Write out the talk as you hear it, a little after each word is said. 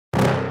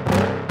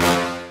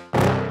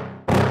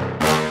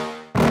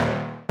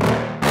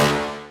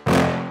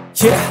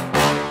Yeah.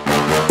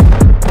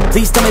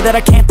 Please tell me that I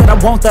can't, that I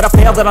won't, that I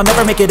fail, that I'll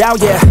never make it out,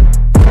 yeah.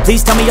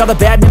 Please tell me all the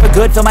bad, never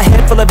good, fill my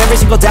head full of every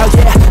single doubt,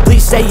 yeah. Please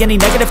say any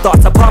negative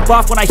thoughts, I pop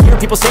off when I hear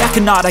people say I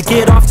cannot. I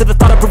get off to the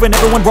thought of proving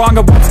everyone wrong,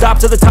 I won't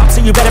stop to the top,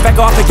 so you better back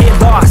off and get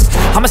lost.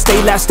 I'ma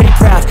stay loud, stay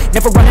proud,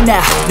 never running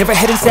out, never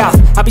heading south.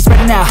 I'll be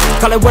spreading out,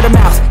 call it word of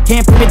mouth,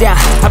 can't put me down,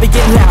 I'll be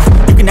getting loud.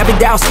 You can have it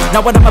douse,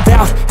 not what I'm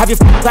about, have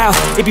your f***ing cloud.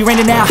 It be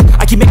raining now,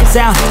 I keep making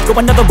sound, go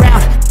another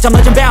round, I'm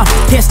legend bound,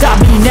 can't stop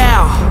me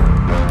now.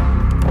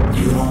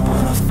 You don't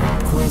wanna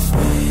fuck with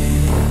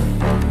me,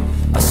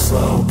 a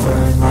slow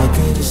burn like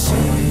a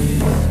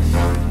disease.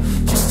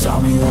 Just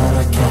tell me that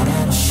I can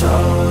and I'll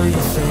show you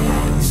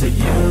things that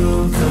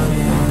you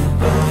couldn't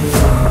believe.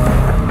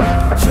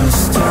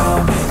 Just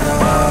tell me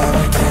that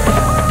I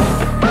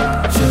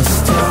can.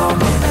 Just tell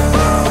me that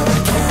I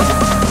can.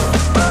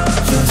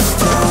 Just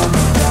tell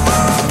me that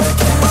I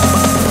can.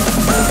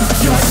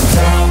 Just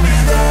tell me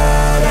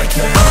that I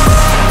can.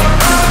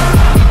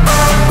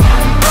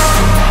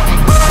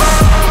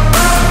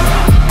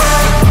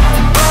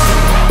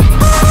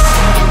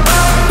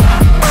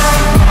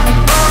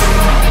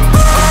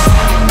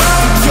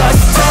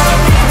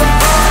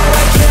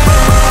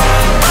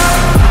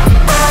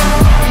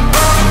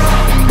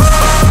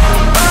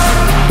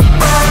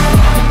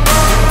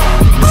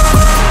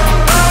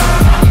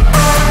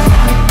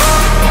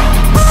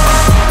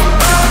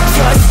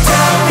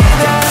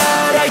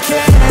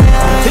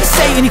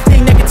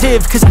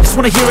 Cause I just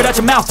wanna hear it out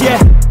your mouth, yeah.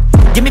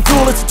 Give me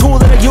fuel, it's a tool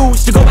that I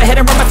use to go ahead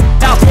and run my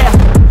mouth, yeah.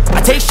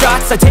 I take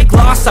shots, I take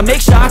loss, I make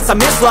shots, I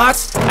miss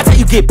lots. That's how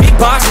you get big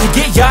box, you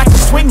get yachts, you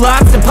swing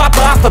lots and pop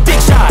off a big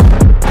shot.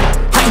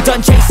 I ain't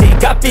done chasing,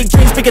 got big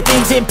dreams, bigger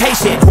things,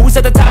 impatient. Who's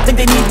at the top think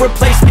they need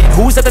replacement?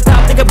 Who's at the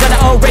top think I'm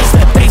gonna erase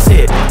them? Face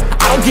it,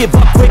 I don't give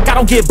up quick, I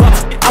don't give up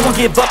shit, I won't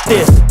give up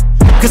this.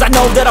 Cause I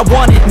know that I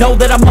want it, know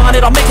that I'm on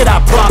it, I'll make it, I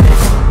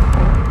promise.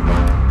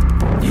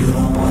 You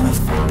don't